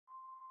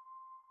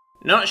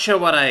Not sure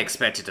what I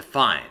expected to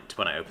find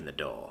when I opened the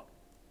door,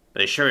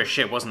 but it sure as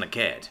shit wasn't a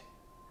kid.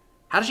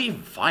 How did she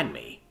even find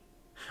me?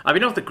 I've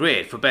been off the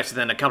grid for better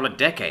than a couple of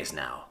decades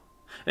now,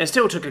 and it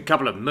still took a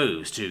couple of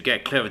moves to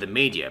get clear of the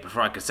media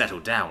before I could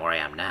settle down where I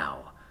am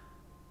now.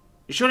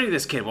 Surely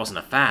this kid wasn't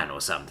a fan or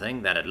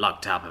something that had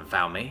lucked up and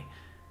found me.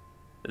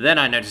 Then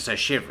I noticed her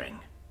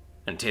shivering,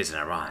 and tears in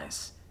her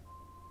eyes.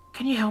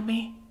 Can you help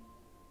me?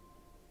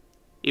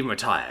 Even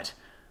retired,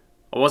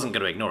 I wasn't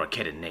going to ignore a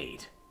kid in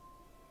need.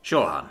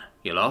 Sure, hun,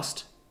 you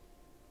lost?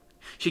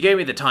 She gave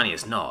me the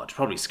tiniest nod,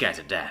 probably scared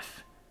to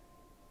death.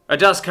 A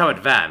dust-covered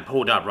van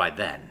pulled up right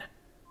then.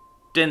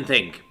 Didn't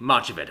think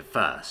much of it at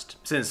first,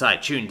 since I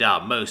tuned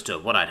out most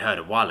of what I'd heard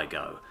a while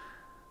ago.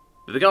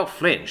 But the girl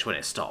flinched when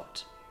it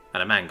stopped,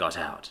 and a man got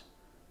out.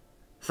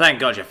 Thank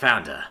God you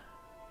found her.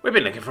 We've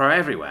been looking for her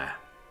everywhere.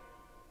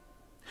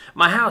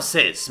 My house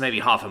sits maybe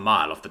half a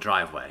mile off the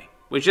driveway,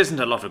 which isn't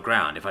a lot of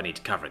ground if I need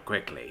to cover it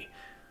quickly,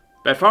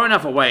 but far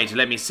enough away to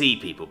let me see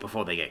people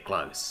before they get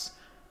close.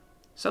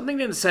 Something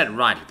didn't set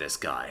right with this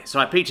guy, so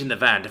I peeked in the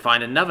van to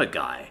find another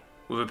guy,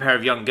 with a pair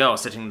of young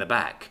girls sitting in the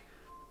back.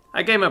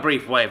 I gave him a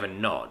brief wave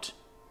and nod,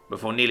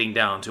 before kneeling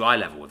down to eye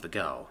level with the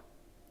girl.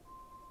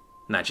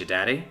 That your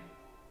daddy?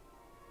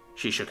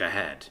 She shook her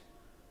head.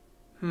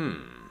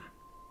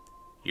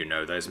 You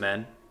know those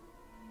men?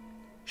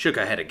 Shook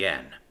her head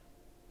again.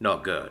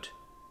 Not good.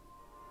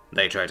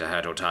 They tried to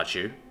hurt or touch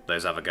you,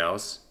 those other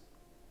girls?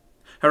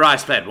 Her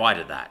eyes flared wide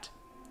at that,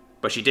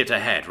 but she dipped her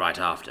head right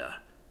after.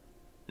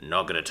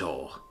 Not good at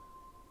all.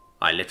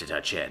 I lifted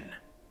her chin.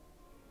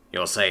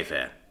 You're safe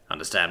here,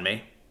 understand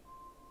me?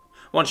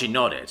 Once she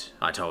nodded,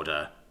 I told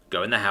her,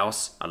 go in the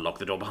house and lock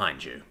the door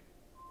behind you.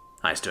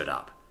 I stood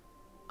up.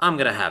 I'm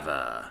gonna have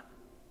a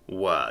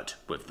word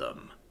with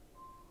them.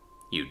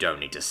 You don't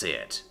need to see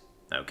it,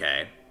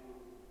 okay?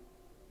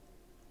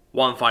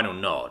 One final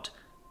nod,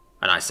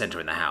 and I sent her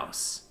in the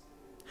house.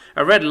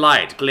 A red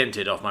light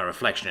glinted off my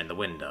reflection in the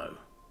window.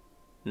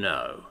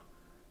 No,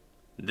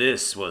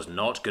 this was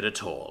not good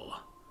at all.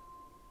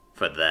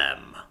 For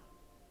them.